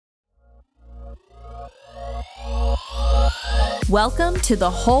Welcome to The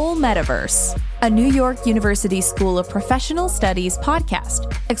Whole Metaverse, a New York University School of Professional Studies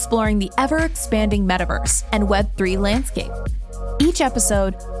podcast exploring the ever-expanding metaverse and Web3 landscape. Each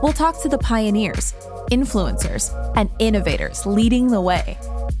episode, we'll talk to the pioneers, influencers, and innovators leading the way.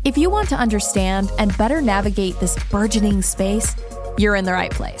 If you want to understand and better navigate this burgeoning space, you're in the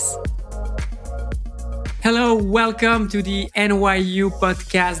right place. Hello, welcome to the NYU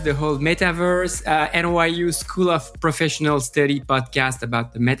podcast, The Whole Metaverse, NYU School of Professional Study podcast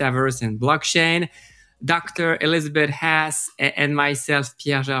about the metaverse and blockchain. Dr. Elizabeth Haas and myself,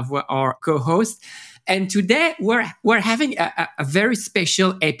 Pierre Gervois, are co-hosts. And today we're having a very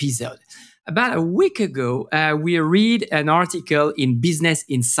special episode. About a week ago, we read an article in Business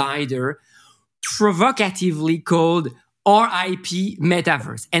Insider provocatively called RIP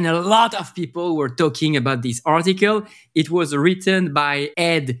Metaverse. And a lot of people were talking about this article. It was written by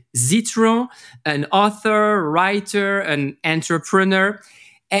Ed Zitron, an author, writer, an entrepreneur.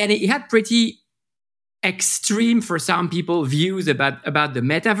 And it had pretty extreme, for some people, views about the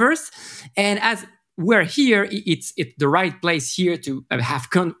metaverse. And as we're here, it's the right place here to have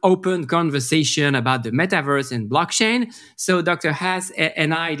open conversation about the metaverse and blockchain. So Dr. Haas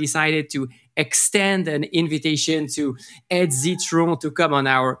and I decided to extend an invitation to Ed Zitron to come on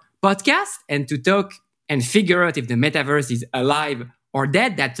our podcast and to talk and figure out if the metaverse is alive or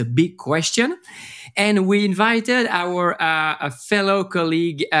dead. That's a big question. And we invited our a fellow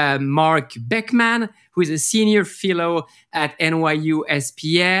colleague, Marc Beckman, who is a senior fellow at NYU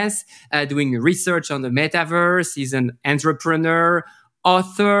SPS, doing research on the metaverse. He's an entrepreneur,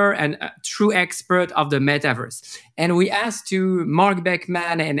 author, and a true expert of the metaverse. And we asked to Marc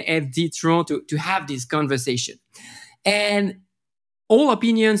Beckman and Ed Zitron to have this conversation. And all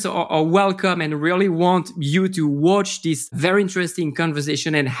opinions are welcome, and really want you to watch this very interesting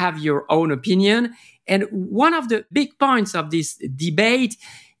conversation and have your own opinion. And one of the big points of this debate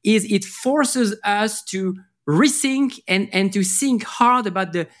is it forces us to rethink and to think hard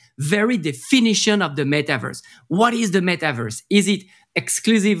about the very definition of the metaverse. What is the metaverse? Is it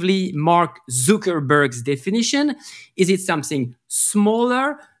exclusively Mark Zuckerberg's definition? Is it something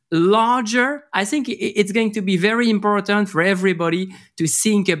smaller, larger? I think it's going to be very important for everybody to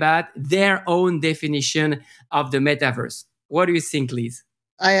think about their own definition of the metaverse. What do you think, Liz?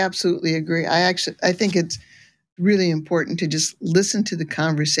 I absolutely agree. I think it's really important to just listen to the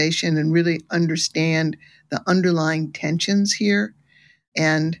conversation and really understand the underlying tensions here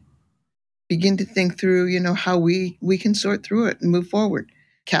and begin to think through, how we can sort through it and move forward,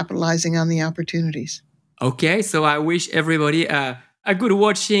 capitalizing on the opportunities. Okay, so I wish everybody a good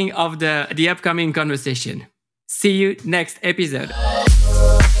watching of the upcoming conversation. See you next episode.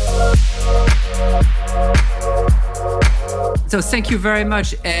 So thank you very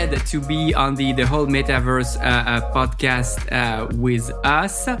much, Ed, to be on the Whole Metaverse podcast with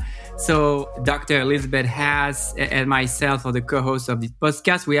us. So Dr. Elizabeth Haas and myself are the co-hosts of this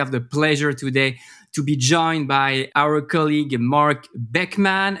podcast. We have the pleasure today to be joined by our colleague, Marc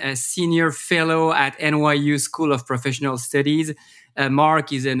Beckman, a senior fellow at NYU School of Professional Studies.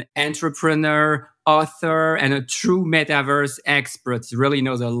 Marc is an entrepreneur, author, and a true metaverse expert. He really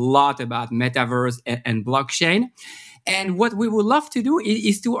knows a lot about metaverse and blockchain. And what we would love to do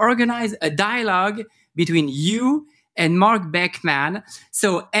is to organize a dialogue between you and Marc Beckman.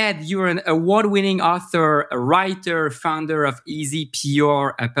 So, Ed, you're an award-winning author, a writer, founder of Easy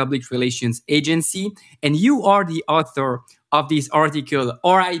PR, a public relations agency. And you are the author of this article,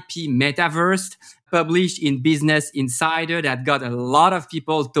 RIP Metaverse, published in Business Insider, that got a lot of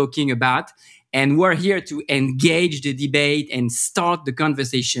people talking about. And we're here to engage the debate and start the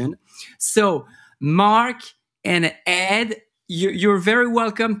conversation. So, Marc and Ed, you're very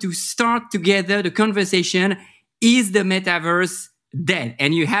welcome to start together the conversation. Is the metaverse dead?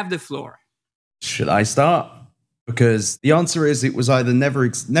 And you have the floor. Should I start? Because the answer is it was either never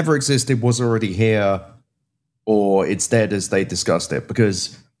existed, was already here, or it's dead as they discussed it.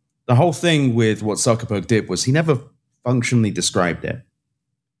 Because the whole thing with what Zuckerberg did was he never functionally described it.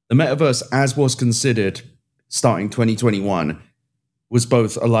 The metaverse, as was considered starting 2021, was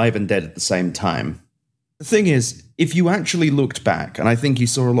both alive and dead at the same time. The thing is, if you actually looked back, and I think you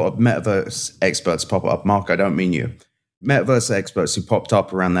saw a lot of metaverse experts pop up, Marc, I don't mean you, metaverse experts who popped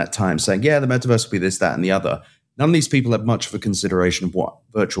up around that time saying, yeah, the metaverse will be this, that, and the other. None of these people had much of a consideration of what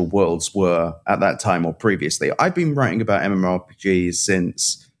virtual worlds were at that time or previously. I've been writing about MMORPGs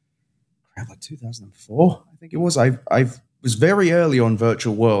since like 2004, I think it was. I was very early on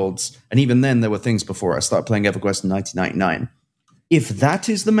virtual worlds, and even then there were things before. I started playing EverQuest in 1999. If that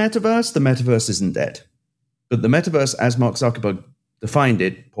is the metaverse isn't dead. But the metaverse, as Mark Zuckerberg defined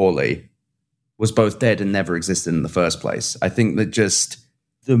it poorly, was both dead and never existed in the first place. I think that just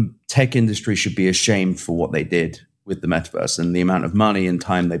the tech industry should be ashamed for what they did with the metaverse and the amount of money and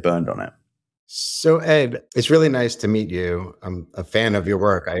time they burned on it. So, Ed, it's really nice to meet you. I'm a fan of your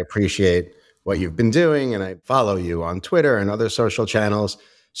work. I appreciate what you've been doing, and I follow you on Twitter and other social channels.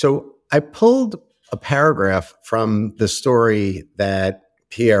 So I pulled a paragraph from the story that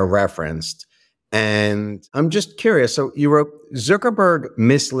Pierre referenced, and I'm just curious. So you wrote, Zuckerberg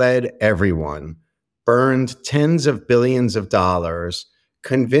misled everyone, burned tens of billions of dollars,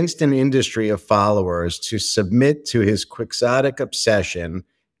 convinced an industry of followers to submit to his quixotic obsession,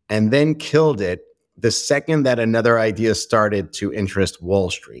 and then killed it the second that another idea started to interest Wall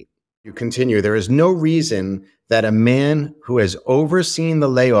Street. You continue, there is no reason that a man who has overseen the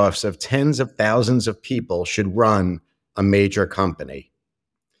layoffs of tens of thousands of people should run a major company.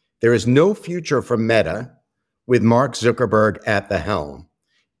 There is no future for Meta with Mark Zuckerberg at the helm.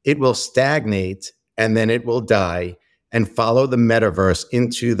 It will stagnate and then it will die and follow the metaverse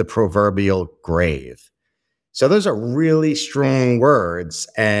into the proverbial grave. So those are really strong words.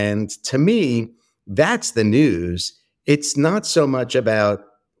 And to me, that's the news. It's not so much about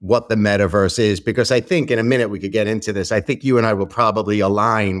what the metaverse is, because I think in a minute we could get into this. I think you and I will probably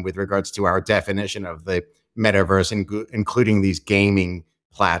align with regards to our definition of the metaverse, including these gaming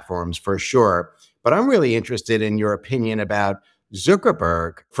platforms for sure. But I'm really interested in your opinion about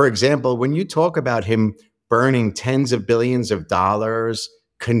Zuckerberg. For example, when you talk about him burning tens of billions of dollars,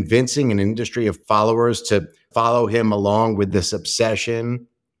 convincing an industry of followers to follow him along with this obsession,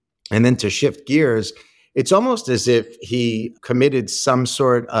 and then to shift gears, it's almost as if he committed some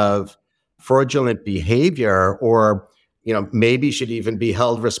sort of fraudulent behavior, or, maybe should even be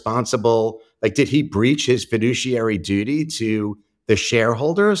held responsible. Like, did he breach his fiduciary duty to the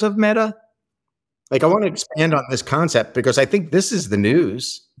shareholders of Meta? Like, I want to expand on this concept because I think this is the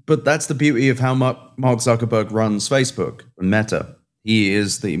news. But that's the beauty of how Mark Zuckerberg runs Facebook and Meta. He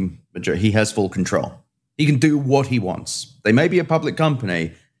has full control. He can do what he wants. They may be a public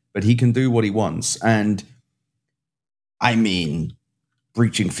company, but he can do what he wants. And I mean,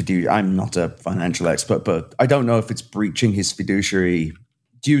 breaching fiduciary, I'm not a financial expert, but I don't know if it's breaching his fiduciary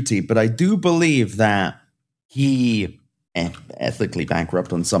duty, but I do believe that he ethically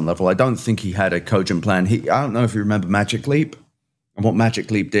bankrupt on some level. I don't think he had a cogent plan. I don't know if you remember Magic Leap and what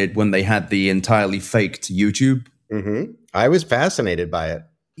Magic Leap did when they had the entirely faked YouTube. Mm-hmm. I was fascinated by it.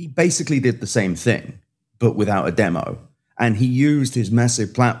 He basically did the same thing, but without a demo. And he used his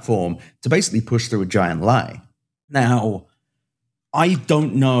massive platform to basically push through a giant lie. Now, I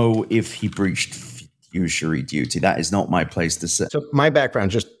don't know if he breached fiduciary duty. That is not my place to say. So my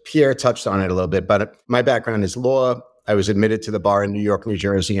background, just Pierre touched on it a little bit, but my background is law. I was admitted to the bar in New York, New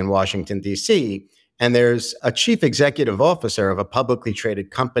Jersey, and Washington, D.C. And there's a chief executive officer of a publicly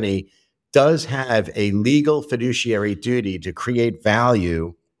traded company does have a legal fiduciary duty to create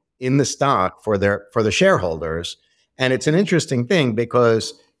value in the stock for the shareholders. And it's an interesting thing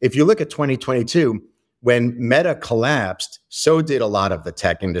because if you look at 2022, when Meta collapsed, so did a lot of the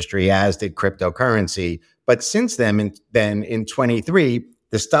tech industry, as did cryptocurrency. But since then in 23,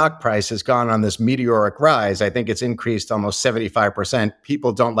 the stock price has gone on this meteoric rise. I think it's increased almost 75%.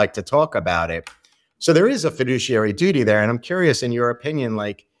 People don't like to talk about it. So there is a fiduciary duty there. And I'm curious, in your opinion,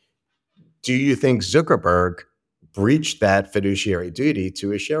 do you think Zuckerberg breached that fiduciary duty to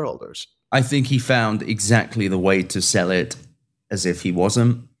his shareholders? I think he found exactly the way to sell it as if he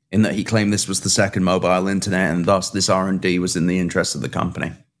wasn't, in that he claimed this was the second mobile internet and thus this R&D was in the interest of the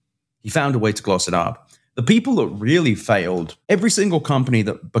company. He found a way to gloss it up. The people that really failed, every single company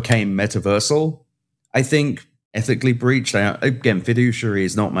that became metaversal, I think ethically breached. Again, fiduciary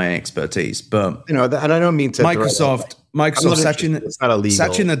is not my expertise, but and I don't mean to. Microsoft, Satya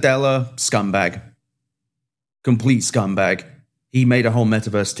Nadella, scumbag, complete scumbag. He made a whole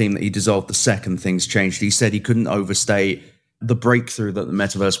metaverse team that he dissolved the second things changed. He said he couldn't overstate the breakthrough that the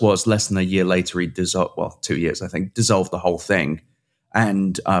metaverse was. Less than a year later, he dissolved, 2 years, I think, dissolved the whole thing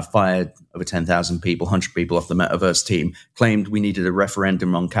and fired over 10,000 people, 100 people off the metaverse team, claimed we needed a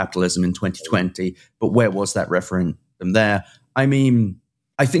referendum on capitalism in 2020. But where was that referendum there? I mean,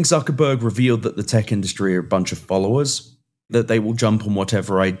 I think Zuckerberg revealed that the tech industry are a bunch of followers, that they will jump on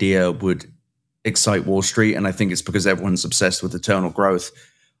whatever idea would excite Wall Street. And I think it's because everyone's obsessed with eternal growth.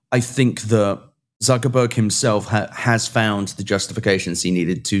 I think that Zuckerberg himself has found the justifications he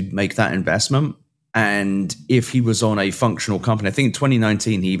needed to make that investment. And if he was on a functional company, I think in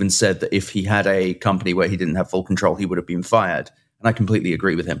 2019, he even said that if he had a company where he didn't have full control, he would have been fired. And I completely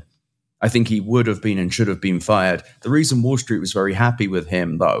agree with him. I think he would have been and should have been fired. The reason Wall Street was very happy with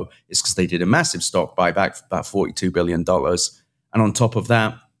him, though, is because they did a massive stock buyback for about $42 billion. And on top of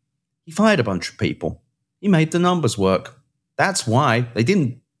that, He fired a bunch of people. He made the numbers work. That's why they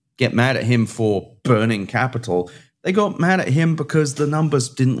didn't get mad at him for burning capital. They got mad at him because the numbers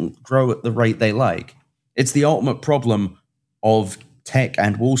didn't grow at the rate they like. It's the ultimate problem of tech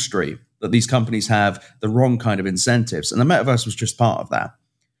and Wall Street, that these companies have the wrong kind of incentives. And the metaverse was just part of that.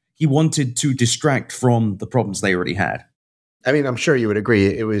 He wanted to distract from the problems they already had. I mean, I'm sure you would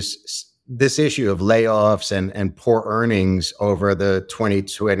agree. It was this issue of layoffs and poor earnings over the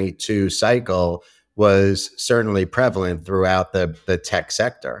 2022 cycle was certainly prevalent throughout the tech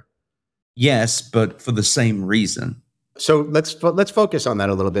sector. Yes, but for the same reason. So let's focus on that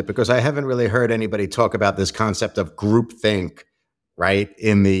a little bit, because I haven't really heard anybody talk about this concept of groupthink, right,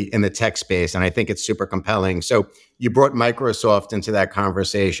 in the tech space, and I think it's super compelling. So you brought Microsoft into that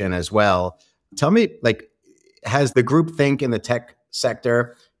conversation as well. Tell me, like, has the groupthink in the tech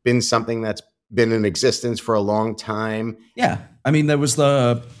sector been something that's been in existence for a long time? Yeah, I mean, there was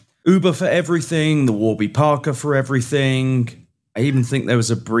the Uber for everything, the Warby Parker for everything. I even think there was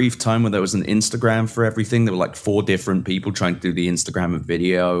a brief time where there was an Instagram for everything. There were like 4 different people trying to do the Instagram and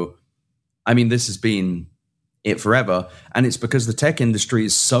video. I mean, this has been it forever. And it's because the tech industry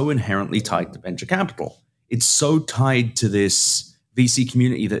is so inherently tied to venture capital. It's so tied to this VC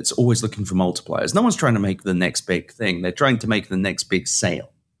community that's always looking for multipliers. No one's trying to make the next big thing. They're trying to make the next big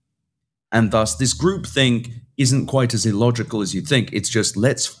sale. And thus, this groupthink isn't quite as illogical as you'd think. It's just,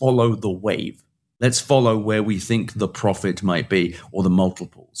 let's follow the wave. Let's follow where we think the profit might be or the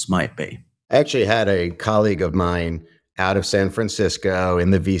multiples might be. I actually had a colleague of mine out of San Francisco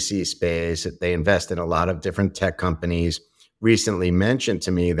in the VC space. They invest in a lot of different tech companies. Recently mentioned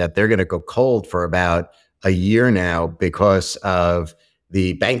to me that they're going to go cold for about a year now because of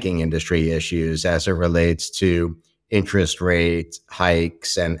the banking industry issues as it relates to interest rate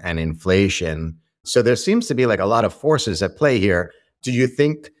hikes and inflation. So there seems to be like a lot of forces at play here. Do you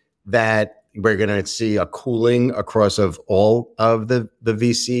think that we're going to see a cooling across of all of the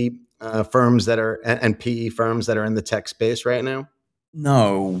VC firms that are and PE firms that are in the tech space right now?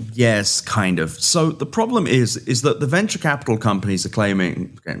 No, yes, kind of. So the problem is that the venture capital companies are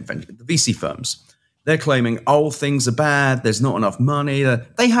claiming, the VC firms, they're claiming, oh, things are bad, there's not enough money.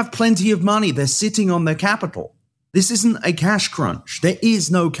 They have plenty of money. They're sitting on their capital. This isn't a cash crunch. There is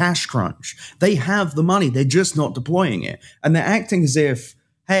no cash crunch. They have the money. They're just not deploying it. And they're acting as if,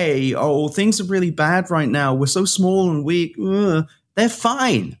 hey, oh, things are really bad right now. We're so small and weak. They're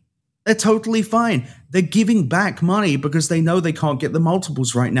fine. They're totally fine. They're giving back money because they know they can't get the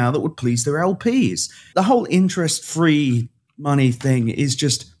multiples right now that would please their LPs. The whole interest-free money thing is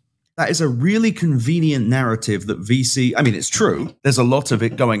just, that is a really convenient narrative that VC, I mean, it's true. There's a lot of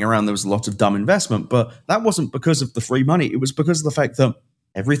it going around. There was a lot of dumb investment, but that wasn't because of the free money. It was because of the fact that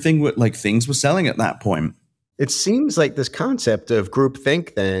everything, like things were selling at that point. It seems like this concept of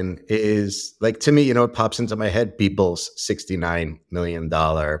groupthink then is like, to me, it pops into my head, Beeple's $69 million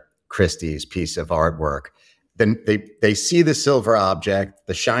Christie's piece of artwork. Then they see the silver object,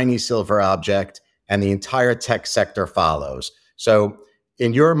 the shiny silver object, and the entire tech sector follows. So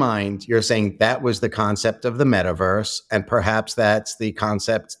in your mind, you're saying that was the concept of the metaverse, and perhaps that's the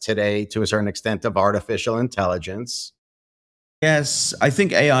concept today to a certain extent of artificial intelligence. Yes, I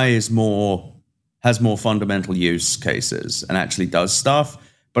think AI has more fundamental use cases and actually does stuff,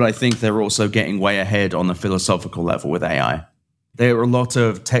 but I think they're also getting way ahead on the philosophical level with AI. There are a lot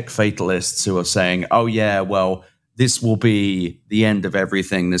of tech fatalists who are saying, oh yeah, well, this will be the end of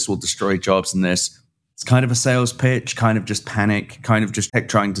everything. This will destroy jobs and this. It's kind of a sales pitch, kind of just panic, kind of just tech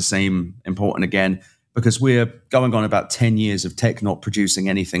trying to seem important again, because we're going on about 10 years of tech not producing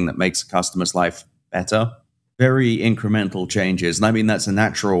anything that makes a customer's life better. Very incremental changes. And I mean, that's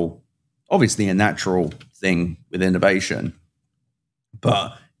obviously a natural thing with innovation.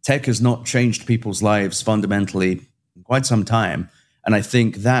 But tech has not changed people's lives fundamentally in quite some time. And I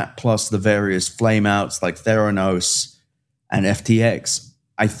think that plus the various flameouts like Theranos and FTX,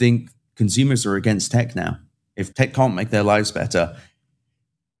 I think consumers are against tech now. If tech can't make their lives better,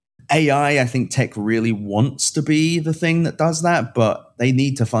 AI, I think tech really wants to be the thing that does that, but they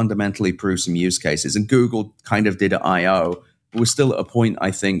need to fundamentally prove some use cases. And Google kind of did at I.O., but we're still at a point, I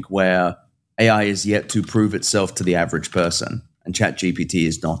think, where AI is yet to prove itself to the average person, and ChatGPT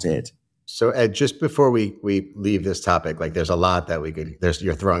is not it. So Ed, just before we leave this topic, like there's a lot that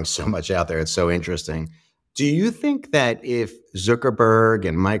you're throwing so much out there. It's so interesting. Do you think that if Zuckerberg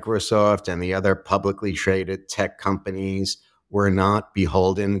and Microsoft and the other publicly traded tech companies were not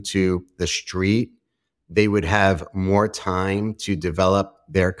beholden to the street, they would have more time to develop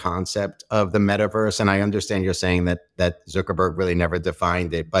their concept of the metaverse? And I understand you're saying that Zuckerberg really never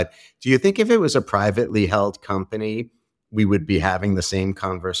defined it, but do you think if it was a privately held company we would be having the same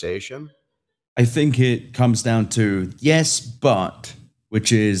conversation? I think it comes down to yes, but,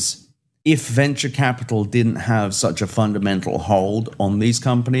 which is if venture capital didn't have such a fundamental hold on these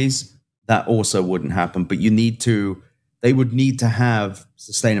companies, that also wouldn't happen. But they would need to have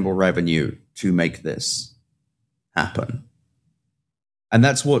sustainable revenue to make this happen. And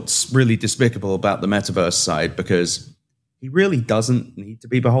that's what's really despicable about the metaverse side, because he really doesn't need to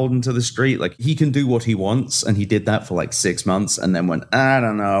be beholden to the street. Like, he can do what he wants, and he did that for like 6 months and then went, I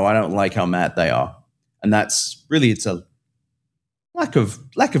don't know, I don't like how mad they are. And that's really, it's a lack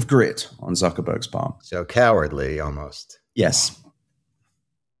of grit on Zuckerberg's part. So cowardly almost. Yes.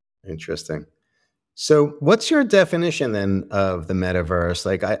 Interesting. So what's your definition then of the metaverse?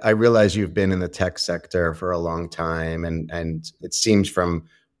 Like, I realize you've been in the tech sector for a long time, and it seems from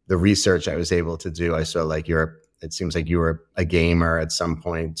the research I was able to do, I saw like it seems like you were a gamer at some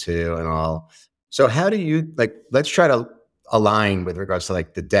point too and all. So how do you, like, let's try to align with regards to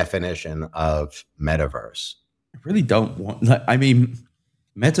like the definition of metaverse. I really don't want, I mean,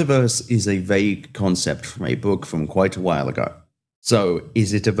 metaverse is a vague concept from a book from quite a while ago. So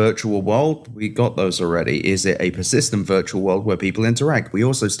is it a virtual world? We got those already. Is it a persistent virtual world where people interact? We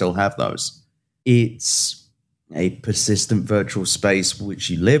also still have those. It's a persistent virtual space which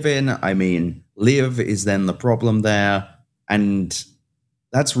you live in. I mean, live is then the problem there. And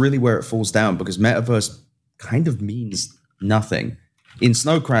that's really where it falls down, because metaverse kind of means nothing. In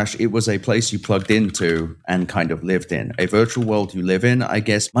Snow Crash, it was a place you plugged into and kind of lived in. A virtual world you live in, I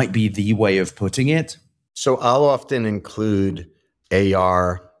guess, might be the way of putting it. So I'll often include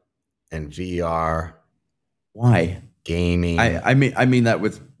AR and VR. Why? Gaming. I mean that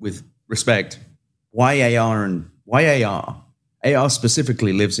with respect. Why AR and why AR? AR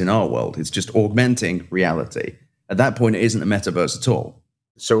specifically lives in our world. It's just augmenting reality. At that point, it isn't a metaverse at all.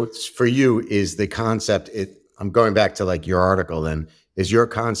 So for you, is the concept, I'm going back to like your article then, is your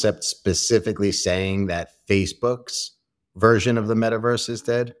concept specifically saying that Facebook's version of the metaverse is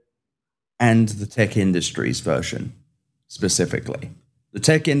dead? And the tech industry's version, specifically. The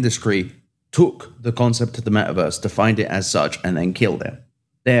tech industry took the concept of the metaverse, defined it as such, and then killed it.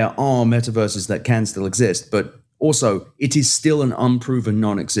 There are metaverses that can still exist, but also it is still an unproven,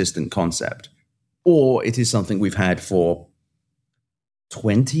 non-existent concept. Or it is something we've had for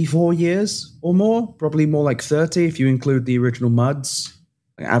 24 years or more, probably more like 30 if you include the original MUDs.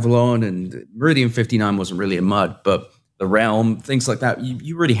 Like Avalon and Meridian 59 wasn't really a MUD, but the Realm, things like that,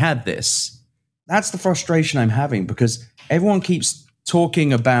 you already had this. That's the frustration I'm having, because everyone keeps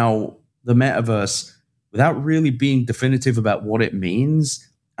talking about the metaverse without really being definitive about what it means.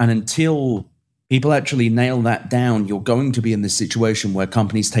 And until people actually nail that down, you're going to be in this situation where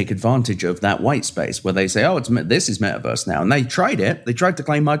companies take advantage of that white space, where they say, oh, this is metaverse now. And they tried it. They tried to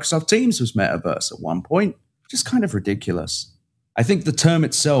claim Microsoft Teams was metaverse at one point. Just kind of ridiculous. I think the term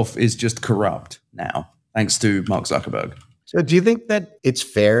itself is just corrupt now, thanks to Mark Zuckerberg. So do you think that it's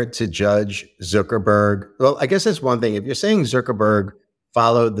fair to judge Zuckerberg? Well, I guess that's one thing. If you're saying Zuckerberg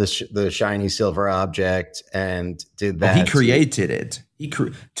followed the shiny silver object and did that. Well, he created it.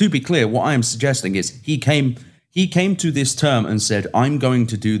 To be clear, what I am suggesting is he came to this term and said, I'm going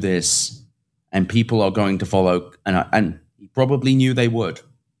to do this and people are going to follow. And he probably knew they would.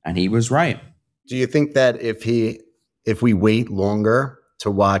 And he was right. Do you think that if we wait longer to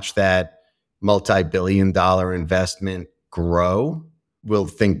watch that multi-billion-dollar investment grow, we'll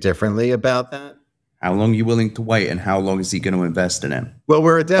think differently about that? How long are you willing to wait, and how long is he going to invest in it? Well,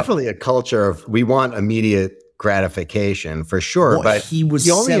 we're definitely a culture of, we want immediate gratification for sure. What but he was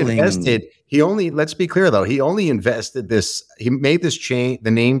let's be clear though, he only invested this, he made this change,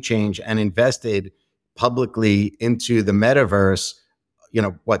 the name change, and invested publicly into the metaverse,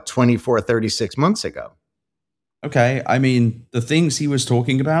 24, 36 months ago. Okay. I mean, the things he was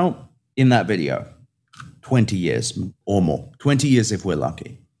talking about in that video, 20 years or more, 20 years if we're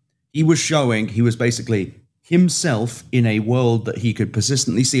lucky. He was basically himself in a world that he could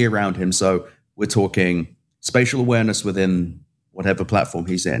persistently see around him. So we're talking spatial awareness within whatever platform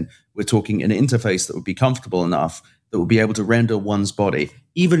he's in. We're talking an interface that would be comfortable enough that would be able to render one's body,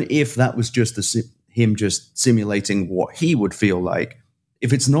 even if that was just him just simulating what he would feel like.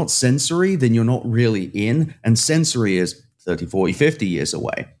 If it's not sensory, then you're not really in, and sensory is 30, 40, 50 years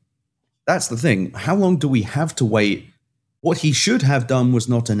away. That's the thing. How long do we have to wait? What he should have done was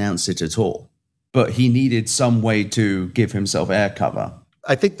not announce it at all, but he needed some way to give himself air cover.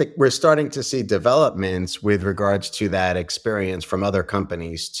 I think that we're starting to see developments with regards to that experience from other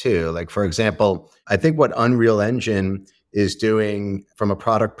companies too. Like, for example, I think what Unreal Engine is doing from a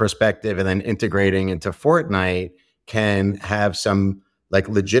product perspective and then integrating into Fortnite can have some like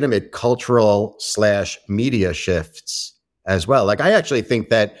legitimate cultural / media shifts as well. Like, I actually think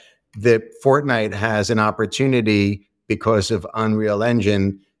that Fortnite has an opportunity because of Unreal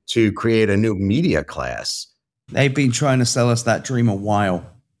Engine to create a new media class. They've been trying to sell us that dream a while.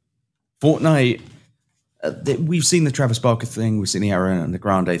 Fortnite, we've seen the Travis Barker thing, we've seen the Ariana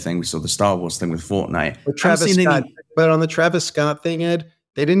Grande thing, we saw the Star Wars thing with Fortnite. But on the Travis Scott thing, Ed,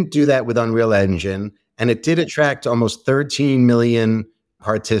 they didn't do that with Unreal Engine, and it did attract almost 13 million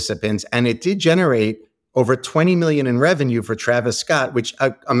participants, and it did generate over 20 million in revenue for Travis Scott, which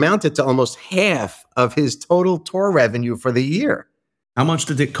amounted to almost half of his total tour revenue for the year. How much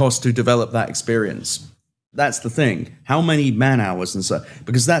did it cost to develop that experience? That's the thing. How many man hours and so?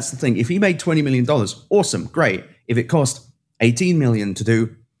 Because that's the thing. If he made $20 million, awesome, great. If it cost 18 million to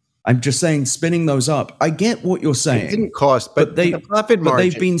do, I'm just saying, spinning those up. I get what you're saying. It didn't cost, but the profit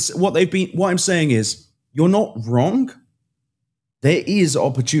margin. What I'm saying is, you're not wrong. There is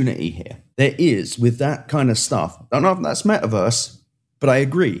opportunity here. There is with that kind of stuff. I don't know if that's metaverse, but I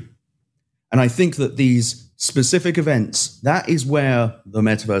agree. And I think that these specific events, that is where the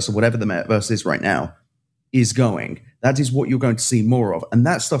metaverse, or whatever the metaverse is right now, is going. That is what you're going to see more of. And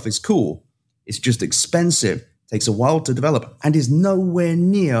that stuff is cool. It's just expensive, takes a while to develop, and is nowhere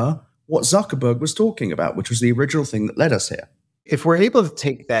near what Zuckerberg was talking about, which was the original thing that led us here. If we're able to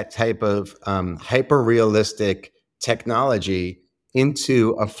take that type of hyper-realistic technology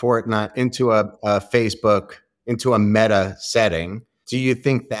into a Fortnite, into a Facebook, into a meta setting, do you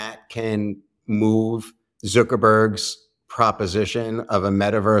think that can move Zuckerberg's proposition of a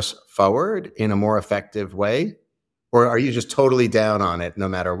metaverse forward in a more effective way? Or are you just totally down on it no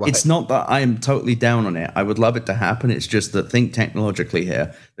matter what? It's not that I am totally down on it. I would love it to happen. It's just that, think technologically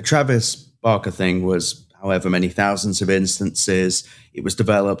here. The Travis Barker thing was however many thousands of instances. It was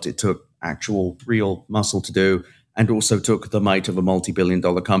developed. It took actual real muscle to do, and also took the might of a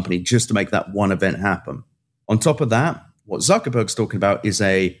multi-billion-dollar company just to make that one event happen. On top of that, what Zuckerberg's talking about is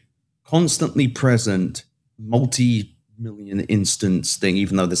a constantly present multi-million instance thing,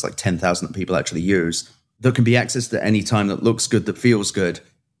 even though there's like 10,000 that people actually use, that can be accessed at any time, that looks good, that feels good.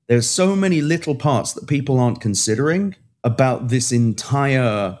 There's so many little parts that people aren't considering about this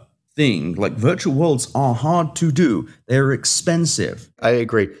entire thing. Like, virtual worlds are hard to do. They're expensive. I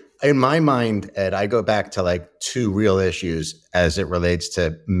agree. In my mind, Ed, I go back to like two real issues as it relates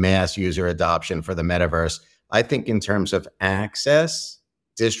to mass user adoption for the metaverse. I think in terms of access,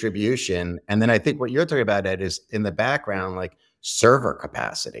 distribution, and then I think what you're talking about, Ed, is in the background, like server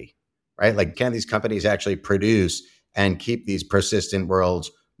capacity, right? Like, can these companies actually produce and keep these persistent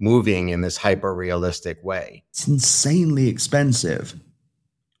worlds moving in this hyper-realistic way? It's insanely expensive.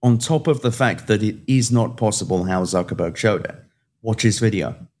 On top of the fact that it is not possible how Zuckerberg showed it. Watch his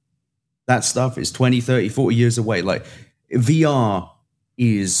video. That stuff is 20, 30, 40 years away. Like, VR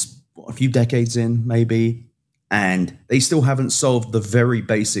is a few decades in, maybe, and they still haven't solved the very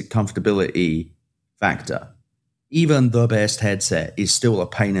basic comfortability factor. Even the best headset is still a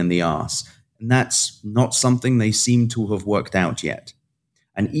pain in the ass, and that's not something they seem to have worked out yet.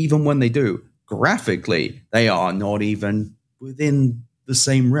 And even when they do, graphically, they are not even within the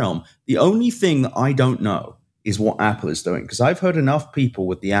same realm. The only thing that I don't know is what Apple is doing, because I've heard enough people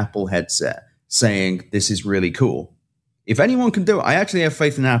with the Apple headset saying this is really cool. If anyone can do it, I actually have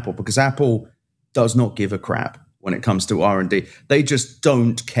faith in Apple, because Apple does not give a crap when it comes to R&D. They just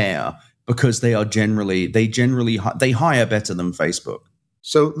don't care, because they hire better than Facebook.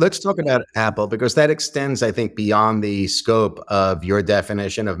 So let's talk about Apple, because that extends, I think, beyond the scope of your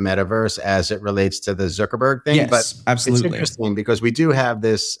definition of metaverse as it relates to the Zuckerberg thing. Yes, but absolutely. It's interesting because we do have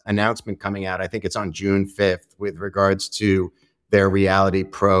this announcement coming out. I think it's on June 5th with regards to their Reality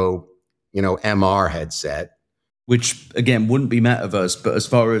Pro, MR headset. Which, again, wouldn't be metaverse, but as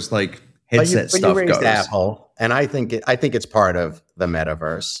far as like headset stuff goes. Apple, and I think it's part of the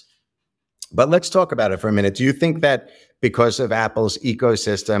metaverse. But let's talk about it for a minute. Do you think that because of Apple's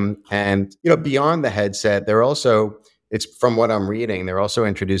ecosystem and, beyond the headset, it's from what I'm reading, they're also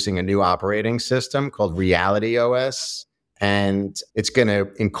introducing a new operating system called Reality OS. And it's going to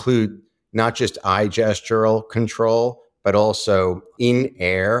include not just eye gestural control, but also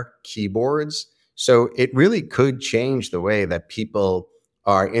in-air keyboards. So it really could change the way that people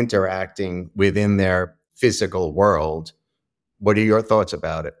are interacting within their physical world. What are your thoughts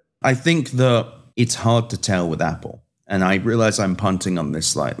about it? I think that it's hard to tell with Apple, and I realize I'm punting on this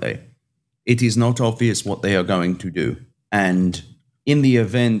slightly. It is not obvious what they are going to do. And in the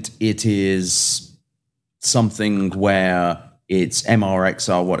event, it is something where it's MR,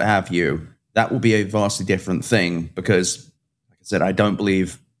 XR, what have you, that will be a vastly different thing, because, like I said, I don't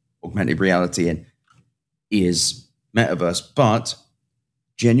believe augmented reality is metaverse. But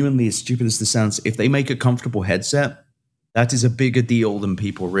genuinely, as stupid as this sounds, if they make a comfortable headset That is a bigger deal than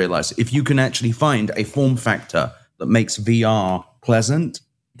people realize. If you can actually find a form factor that makes VR pleasant,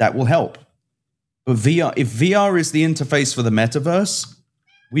 that will help. But if VR is the interface for the metaverse,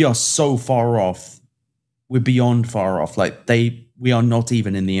 we are so far off. We're beyond far off. We are not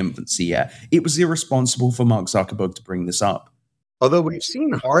even in the infancy yet. It was irresponsible for Mark Zuckerberg to bring this up. Although we've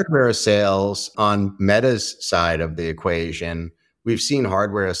seen hardware sales on Meta's side of the equation, we've seen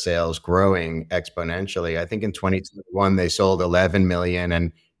hardware sales growing exponentially. I think in 2021, they sold 11 million.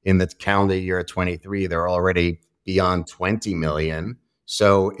 And in the calendar year 23, they're already beyond 20 million.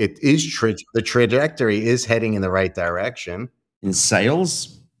 So it is the trajectory is heading in the right direction. In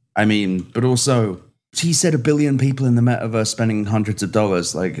sales, I mean, but also, he said 1 billion people in the metaverse spending hundreds of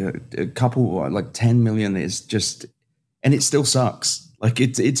dollars, like a couple, like 10 million is just, and it still sucks. Like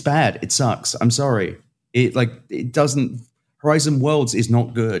it's bad. It sucks. I'm sorry. It doesn't, Horizon Worlds is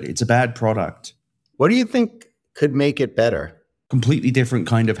not good. It's a bad product. What do you think could make it better? Completely different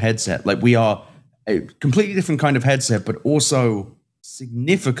kind of headset. Like we are a completely different kind of headset, but also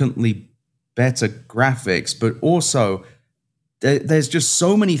significantly better graphics, but also there's just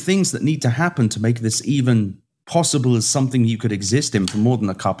so many things that need to happen to make this even possible as something you could exist in for more than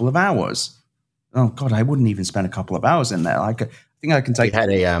a couple of hours. Oh God, I wouldn't even spend a couple of hours in there. I think I can take. We had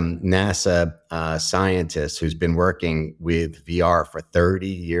a NASA scientist who's been working with VR for 30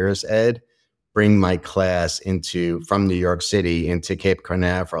 years, Ed, bring my class from New York City into Cape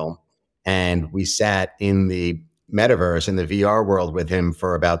Canaveral. And we sat in the metaverse, in the VR world with him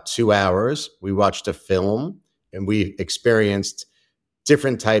for about 2 hours. We watched a film and we experienced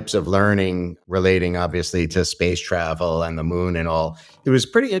different types of learning relating obviously to space travel and the moon and all. It was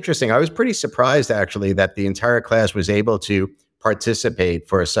pretty interesting. I was pretty surprised actually that the entire class was able to participate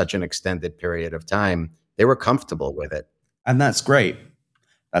for such an extended period of time. They were comfortable with it. And that's great.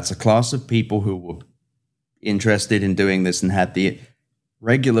 That's a class of people who were interested in doing this and had the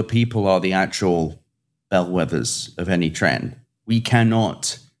regular people are the actual bellwethers of any trend. We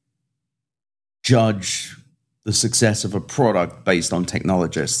cannot judge the success of a product based on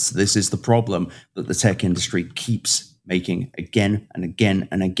technologists. This is the problem that the tech industry keeps making again and again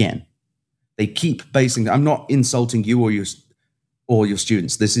and again. They keep basing, I'm not insulting you or your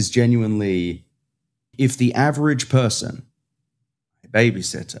students. This is genuinely, if the average person, a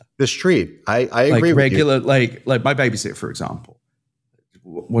babysitter, the street, I agree with you. Like my babysitter, for example,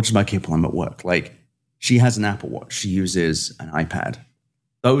 watches my kid while I'm at work. Like she has an Apple Watch. She uses an iPad.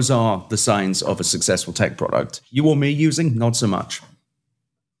 Those are the signs of a successful tech product. You or me using, not so much.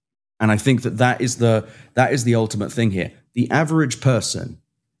 And I think that is the ultimate thing here. The average person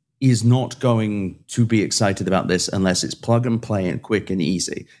is not going to be excited about this unless it's plug and play and quick and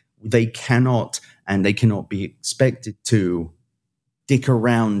easy. They cannot be expected to dick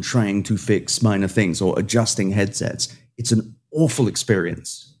around trying to fix minor things or adjusting headsets. It's an awful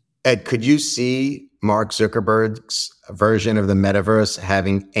experience. Ed, could you see Mark Zuckerberg's version of the metaverse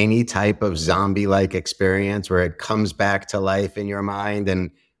having any type of zombie-like experience where it comes back to life in your mind and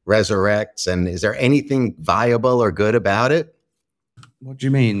resurrects? And is there anything viable or good about it? What do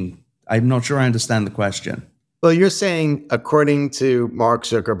you mean? I'm not sure I understand the question. Well, you're saying, according to Mark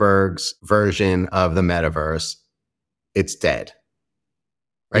Zuckerberg's version of the metaverse, it's dead,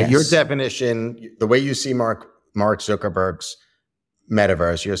 right? Yes. Your definition, the way you see Mark Zuckerberg's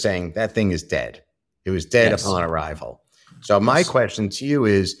metaverse, you're saying that thing is dead. It was dead upon arrival. So my question to you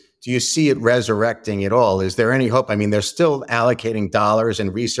is, do you see it resurrecting at all? Is there any hope? I mean, they're still allocating dollars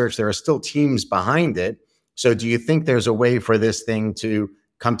and research. There are still teams behind it. So do you think there's a way for this thing to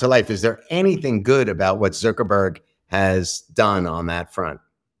come to life? Is there anything good about what Zuckerberg has done on that front?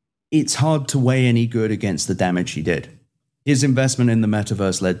 It's hard to weigh any good against the damage he did. His investment in the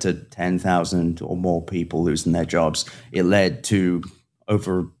metaverse led to 10,000 or more people losing their jobs. It led to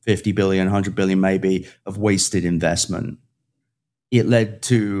over 50 billion, 100 billion maybe of wasted investment. It led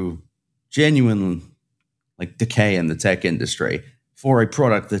to genuine decay in the tech industry for a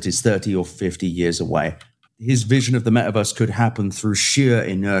product that is 30 or 50 years away. His vision of the metaverse could happen through sheer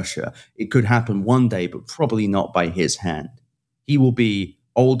inertia. It could happen one day, but probably not by his hand. He will be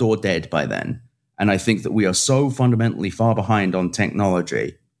old or dead by then. And I think that we are so fundamentally far behind on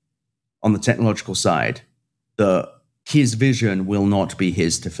technology, on the technological side, that his vision will not be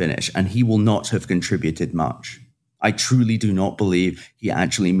his to finish, and he will not have contributed much. I truly do not believe he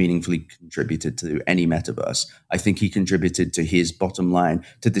actually meaningfully contributed to any metaverse. I think he contributed to his bottom line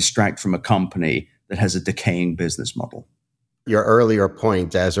to distract from a company that has a decaying business model. Your earlier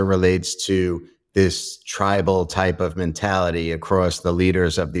point as it relates to this tribal type of mentality across the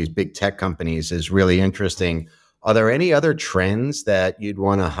leaders of these big tech companies is really interesting. Are there any other trends that you'd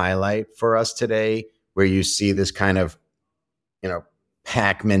want to highlight for us today where you see this kind of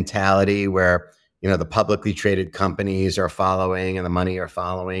pack mentality where, the publicly traded companies are following and the money are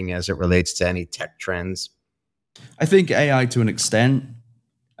following as it relates to any tech trends? I think AI to an extent.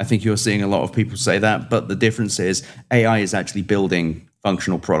 I think you're seeing a lot of people say that, but the difference is AI is actually building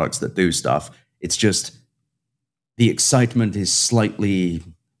functional products that do stuff. It's just the excitement is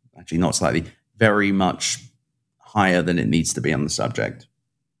very much higher than it needs to be on the subject.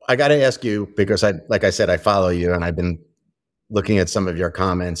 I got to ask you, because like I said, I follow you and I've been looking at some of your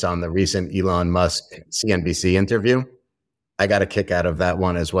comments on the recent Elon Musk CNBC interview. I got a kick out of that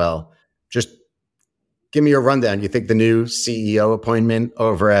one as well. Just give me your rundown. You think the new CEO appointment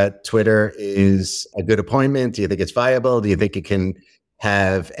over at Twitter is a good appointment? Do you think it's viable? Do you think it can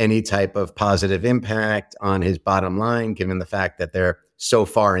have any type of positive impact on his bottom line, given the fact that they're so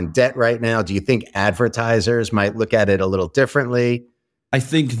far in debt right now? Do you think advertisers might look at it a little differently? I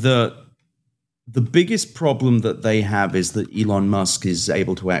think the biggest problem that they have is that Elon Musk is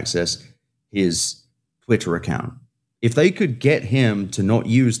able to access his Twitter account. If they could get him to not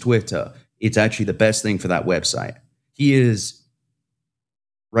use Twitter, it's actually the best thing for that website. He is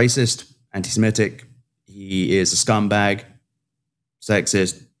racist, anti-Semitic. He is a scumbag,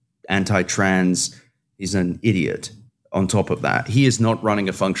 sexist, anti-trans. He's an idiot on top of that. He is not running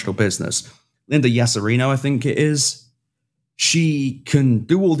a functional business. Linda Yasserino, I think it is, she can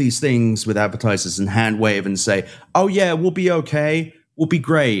do all these things with advertisers and hand wave and say, oh yeah, we'll be okay. We'll be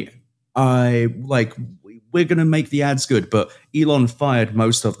great. We're going to make the ads good. But Elon fired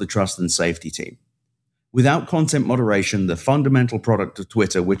most of the trust and safety team. Without content moderation, the fundamental product of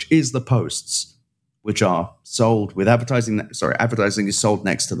Twitter, which is the posts, which are sold with advertising is sold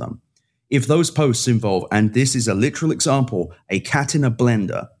next to them. If those posts involve, and this is a literal example, a cat in a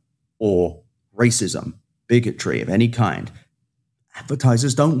blender or racism, bigotry of any kind,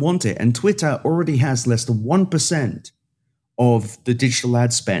 advertisers don't want it. And Twitter already has less than 1% of the digital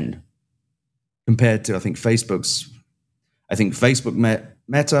ad spend compared to, I think Facebook,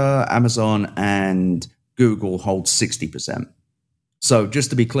 Meta, Amazon, and Google hold 60%. So just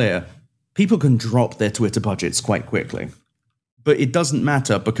to be clear, people can drop their Twitter budgets quite quickly. But it doesn't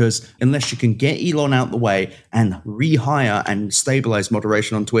matter, because unless you can get Elon out the way and rehire and stabilize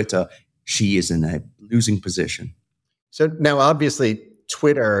moderation on Twitter, she is in a losing position. So now, obviously,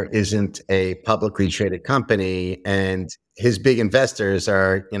 Twitter isn't a publicly traded company, and his big investors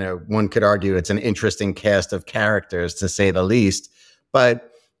are, one could argue it's an interesting cast of characters, to say the least.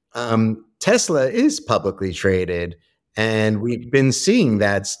 But Tesla is publicly traded, and we've been seeing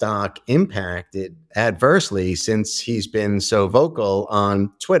that stock impacted adversely since he's been so vocal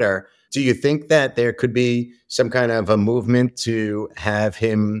on Twitter. Do you think that there could be some kind of a movement to have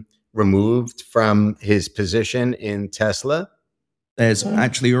him removed from his position in Tesla? There's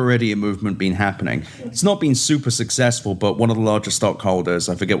actually already a movement been happening. It's not been super successful, but one of the larger stockholders,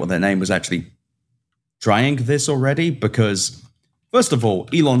 I forget what their name was, actually trying this already, because first of all,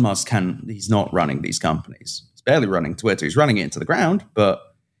 Elon Musk he's not running these companies. He's barely running Twitter. He's running it into the ground, but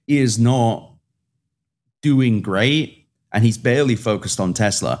he is not doing great, and he's barely focused on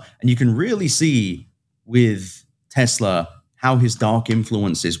Tesla. And you can really see with Tesla how his dark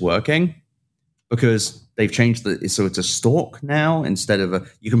influence is working, because they've changed so it's a stalk now instead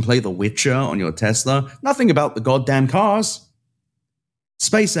of you can play The Witcher on your Tesla. Nothing about the goddamn cars.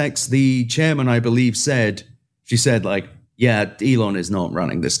 SpaceX, the chairman, I believe, she said, yeah, Elon is not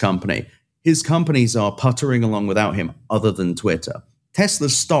running this company. His companies are puttering along without him, other than Twitter.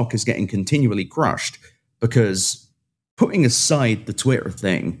 Tesla's stock is getting continually crushed because, putting aside the Twitter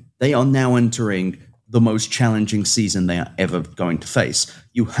thing, they are now entering the most challenging season they are ever going to face.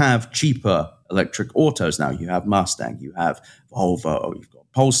 You have cheaper electric autos now. You have Mustang, you have Volvo, you've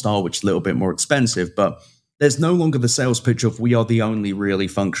got Polestar, which is a little bit more expensive, but there's no longer the sales pitch of we are the only really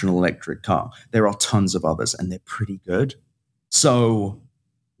functional electric car. There are tons of others, and they're pretty good. So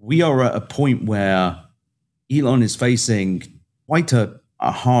we are at a point where Elon is facing quite a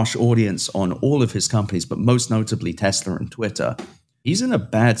harsh audience on all of his companies, but most notably Tesla and Twitter. He's in a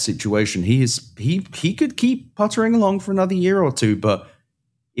bad situation. He could keep puttering along for another year or two, but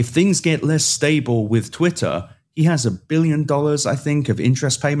if things get less stable with Twitter, he has $1 billion, I think, of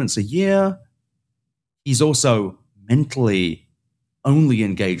interest payments a year. He's also mentally only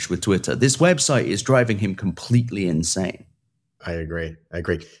engaged with Twitter. This website is driving him completely insane. I agree.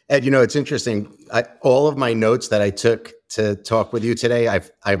 Ed, it's interesting. All of my notes that I took to talk with you today,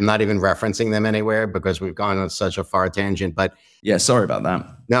 I'm not even referencing them anywhere because we've gone on such a far tangent. But yeah, sorry about that.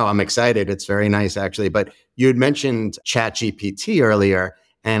 No, I'm excited. It's very nice, actually. But you had mentioned ChatGPT earlier.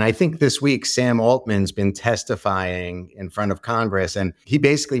 And I think this week, Sam Altman's been testifying in front of Congress. And he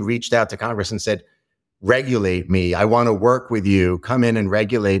basically reached out to Congress and said, regulate me. I want to work with you. Come in and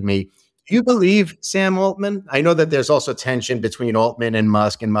regulate me. Do you believe Sam Altman? I know that there's also tension between Altman and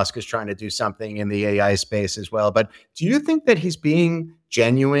Musk is trying to do something in the AI space as well. But do you think that he's being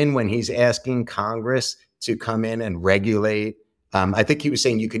genuine when he's asking Congress to come in and regulate? I think he was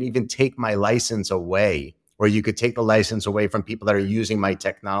saying you can even take my license away, or you could take the license away from people that are using my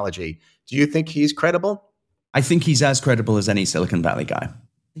technology. Do you think he's credible? I think he's as credible as any Silicon Valley guy.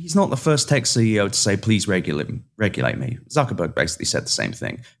 He's not the first tech CEO to say, please regulate me. Zuckerberg basically said the same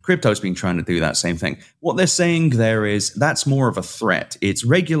thing. Crypto's been trying to do that same thing. What they're saying there is that's more of a threat. It's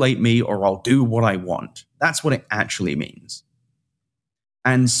regulate me or I'll do what I want. That's what it actually means.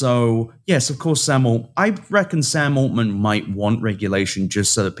 And so, yes, of course, I reckon Sam Altman might want regulation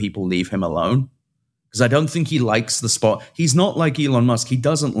just so that people leave him alone. Because I don't think he likes the spot. He's not like Elon Musk. He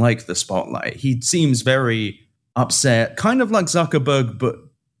doesn't like the spotlight. He seems very upset, kind of like Zuckerberg, but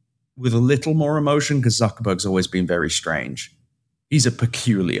with a little more emotion, because Zuckerberg's always been very strange. He's a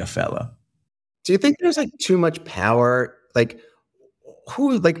peculiar fella. Do you think there's too much power? Are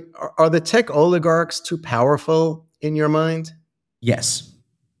the tech oligarchs too powerful in your mind? Yes.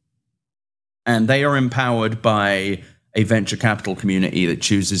 And they are empowered by a venture capital community that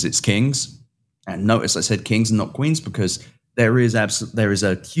chooses its kings. And notice I said kings and not queens, because there is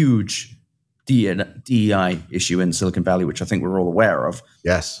a huge DEI issue in Silicon Valley, which I think we're all aware of.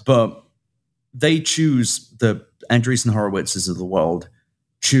 Yes. But they choose, the Andreessen Horowitzes of the world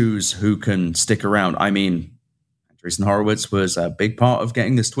choose who can stick around. I mean, Andreessen Horowitz was a big part of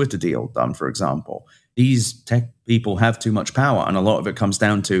getting this Twitter deal done, for example. These tech people have too much power, and a lot of it comes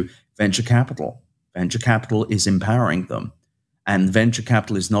down to venture capital. Venture capital is empowering them. And venture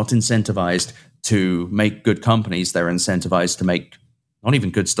capital is not incentivized to make good companies. They're incentivized to make not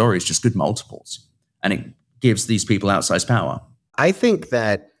even good stories, just good multiples. And it gives these people outsized power. I think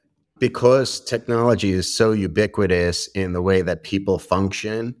that because technology is so ubiquitous in the way that people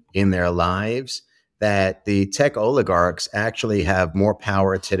function in their lives, that the tech oligarchs actually have more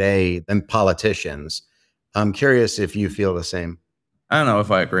power today than politicians. I'm curious if you feel the same. I don't know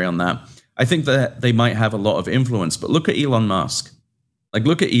if I agree on that. I think that they might have a lot of influence, but look at Elon Musk.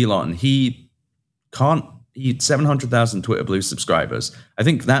 Look at Elon. He had 700,000 Twitter Blue subscribers. I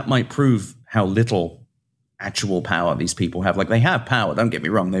think that might prove how little actual power these people have. They have power, don't get me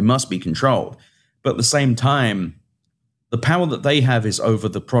wrong. They must be controlled. But at the same time, the power that they have is over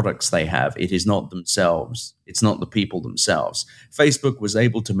the products they have. It is not themselves. It's not the people themselves. Facebook was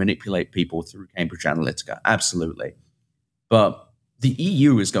able to manipulate people through Cambridge Analytica. Absolutely. But the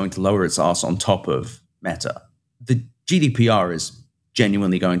EU is going to lower its ass on top of Meta. The GDPR is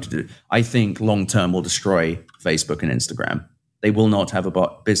genuinely going to do, I think long-term will destroy Facebook and Instagram. They will not have a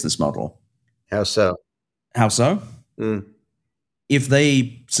business model. How so? How so? If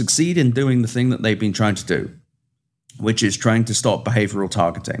they succeed in doing the thing that they've been trying to do, which is trying to stop behavioral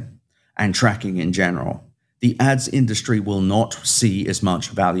targeting and tracking in general, the ads industry will not see as much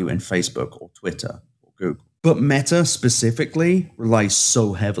value in Facebook or Twitter or Google. But Meta specifically relies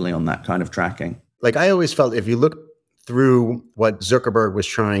so heavily on that kind of tracking. I always felt if you look through what Zuckerberg was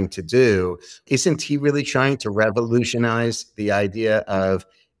trying to do, isn't he really trying to revolutionize the idea of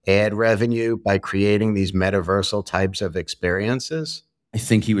ad revenue by creating these metaversal types of experiences? I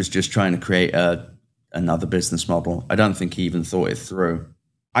think he was just trying to create another business model. I don't think he even thought it through.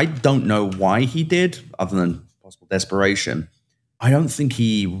 I don't know why he did, other than possible desperation. I don't think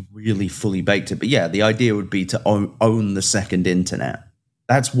he really fully baked it. But yeah, the idea would be to own the second internet.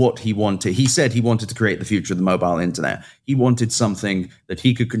 That's what he wanted. He said he wanted to create the future of the mobile internet. He wanted something that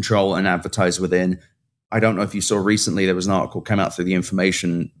he could control and advertise within. I don't know if you saw recently, there was an article came out through the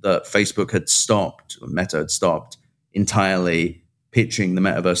information that Facebook had stopped, Meta had stopped entirely pitching the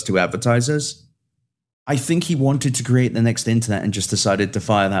metaverse to advertisers. I think he wanted to create the next internet and just decided to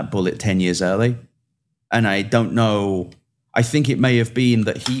fire that bullet 10 years early. And I don't know. I think it may have been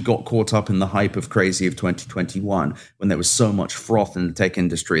that he got caught up in the hype of crazy of 2021 when there was so much froth in the tech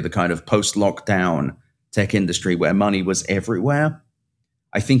industry, the kind of post-lockdown tech industry where money was everywhere.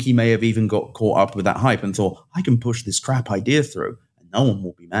 I think he may have even got caught up with that hype and thought, I can push this crap idea through and no one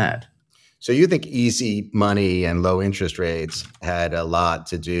will be mad. So you think easy money and low interest rates had a lot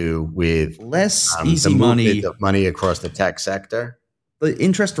to do with less easy money, of money across the tech sector? The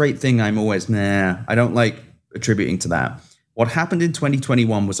interest rate thing, I'm always, I don't like attributing to that. What happened in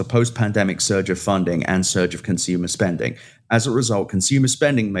 2021 was a post-pandemic surge of funding and surge of consumer spending. As a result, consumer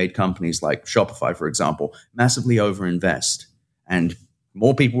spending made companies like Shopify, for example, massively overinvest. And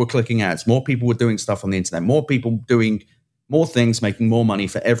more people were clicking ads, more people were doing stuff on the internet, more more things, making more money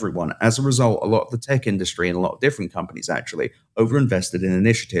for everyone. As a result, a lot of the tech industry and a lot of different companies actually overinvested in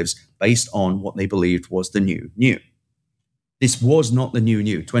initiatives based on what they believed was the new. This was not the new.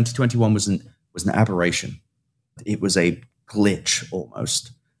 2021 was an aberration. It was a glitch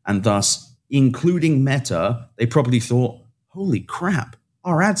almost. And thus, including Meta, they probably thought, holy crap,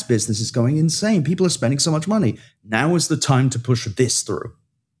 our ads business is going insane. People are spending so much money. Now is the time to push this through.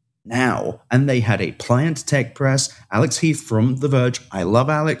 Now. And they had a pliant tech press. Alex Heath from The Verge. I love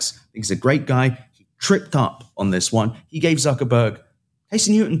Alex. He's a great guy. He tripped up on this one. He gave Zuckerberg,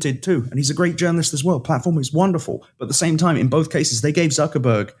 Casey Newton did too, and he's a great journalist as well. Platform is wonderful. But at the same time, in both cases, they gave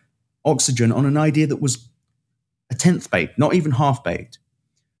Zuckerberg oxygen on an idea that was a 10th baked, not even half baked,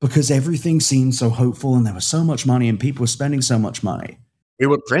 because everything seemed so hopeful and there was so much money and people were spending so much money. We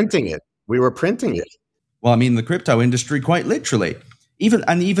were printing it. Well, I mean, the crypto industry, quite literally. Even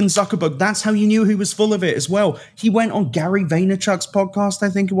Zuckerberg, that's how you knew he was full of it as well. He went on Gary Vaynerchuk's podcast, I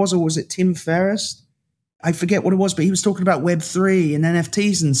think it was, or was it Tim Ferriss? I forget what it was, but he was talking about Web3 and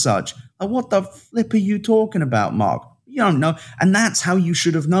NFTs and such. Like, what the flip are you talking about, Mark? You don't know. And that's how you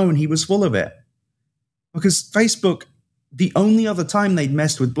should have known he was full of it. Because Facebook, the only other time they'd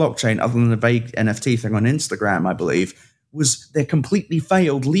messed with blockchain, other than the vague NFT thing on Instagram, I believe, was their completely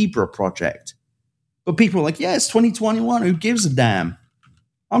failed Libra project. But people were like, yeah, it's 2021. Who gives a damn?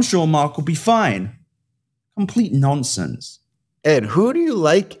 I'm sure Mark will be fine. Complete nonsense. Ed, who do you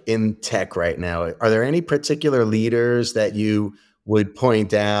like in tech right now? Are there any particular leaders that you would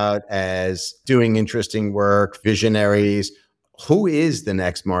point out as doing interesting work, visionaries? Who is the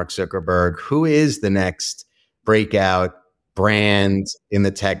next Mark Zuckerberg? Who is the next breakout brand in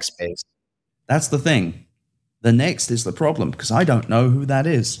the tech space? That's the thing. The next is the problem, because I don't know who that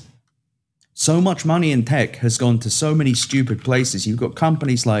is. So much money in tech has gone to so many stupid places. You've got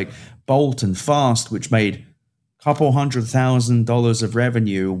companies like Bolt and Fast, which made a couple $100,000 of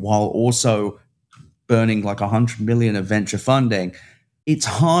revenue while also burning like $100 million of venture funding. It's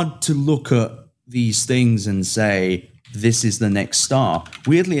hard to look at these things and say, this is the next star.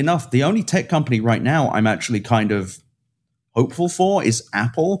 Weirdly enough, the only tech company right now I'm actually kind of hopeful for is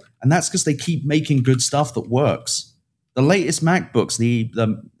Apple. And that's because they keep making good stuff that works. The latest MacBooks, the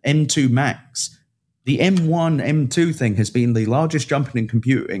M2 Macs, the M1, M2 thing has been the largest jump in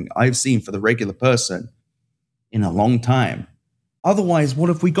computing I've seen for the regular person in a long time. Otherwise, what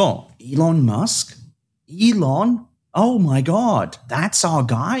have we got? Elon Musk? Elon? Oh my God, that's our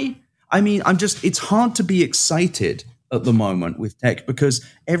guy? I mean, it's hard to be excited at the moment with tech because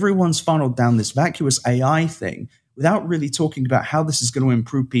everyone's funneled down this vacuous AI thing without really talking about how this is going to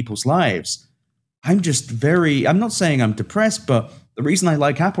improve people's lives. I'm not saying I'm depressed, but the reason I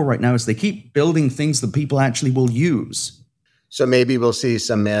like Apple right now is they keep building things that people actually will use. So maybe we'll see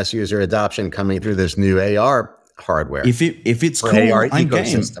some mass user adoption coming through this new AR hardware. If it's cool, I'm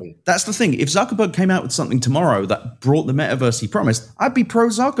game. That's the thing. If Zuckerberg came out with something tomorrow that brought the metaverse he promised, I'd be pro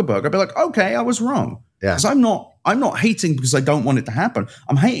Zuckerberg. I'd be like, okay, I was wrong. Yeah. Because I'm not hating because I don't want it to happen.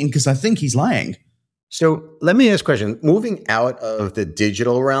 I'm hating because I think he's lying. So let me ask a question. Moving out of the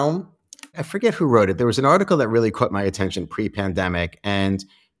digital realm, I forget who wrote it. There was an article that really caught my attention pre-pandemic. And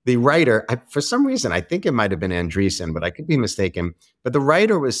the writer, for some reason, I think it might have been Andreessen, but I could be mistaken. But the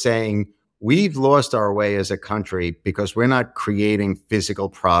writer was saying, we've lost our way as a country because we're not creating physical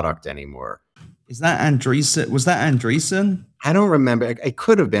product anymore. Is that Andreessen? Was that Andreessen? I don't remember. It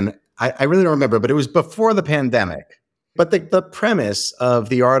could have been. I really don't remember, but it was before the pandemic. But the premise of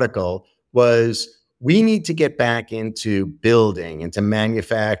the article was we need to get back into building, into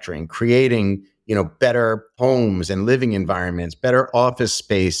manufacturing, creating, better homes and living environments, better office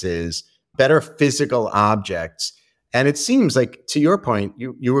spaces, better physical objects. And it seems like, to your point,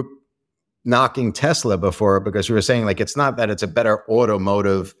 you were knocking Tesla before because you were saying like, it's not that it's a better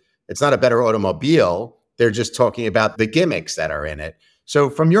automotive, it's not a better automobile. They're just talking about the gimmicks that are in it. So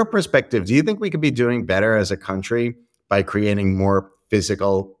from your perspective, do you think we could be doing better as a country by creating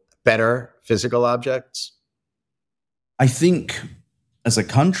better physical objects? I think as a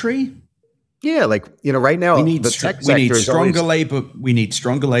country, yeah, right now we need stronger labor. We need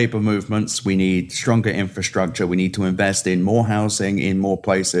stronger labor movements. We need stronger infrastructure. We need to invest in more housing in more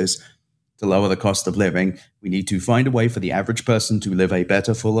places to lower the cost of living. We need to find a way for the average person to live a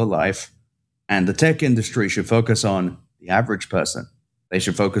better, fuller life. And the tech industry should focus on the average person. They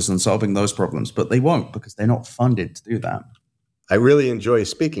should focus on solving those problems, but they won't because they're not funded to do that. I really enjoy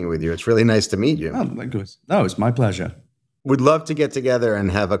speaking with you. It's really nice to meet you. Oh, my goodness. No, it's my pleasure. Would love to get together and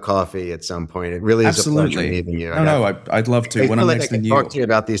have a coffee at some point. It really is Absolutely. A pleasure meeting you. I'd love to. When I'm next to you. I could talk to you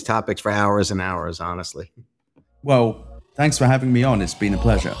about these topics for hours and hours, honestly. Well, thanks for having me on. It's been a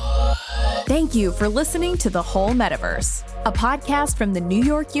pleasure. Thank you for listening to The Whole Metaverse, a podcast from the New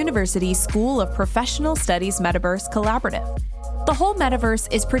York University School of Professional Studies Metaverse Collaborative. The Whole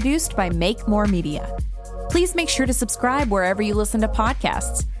Metaverse is produced by Make More Media. Please make sure to subscribe wherever you listen to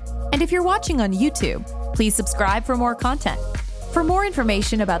podcasts. And if you're watching on YouTube, please subscribe for more content. For more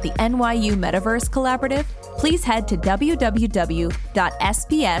information about the NYU Metaverse Collaborative, please head to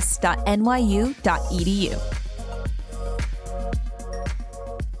www.sps.nyu.edu.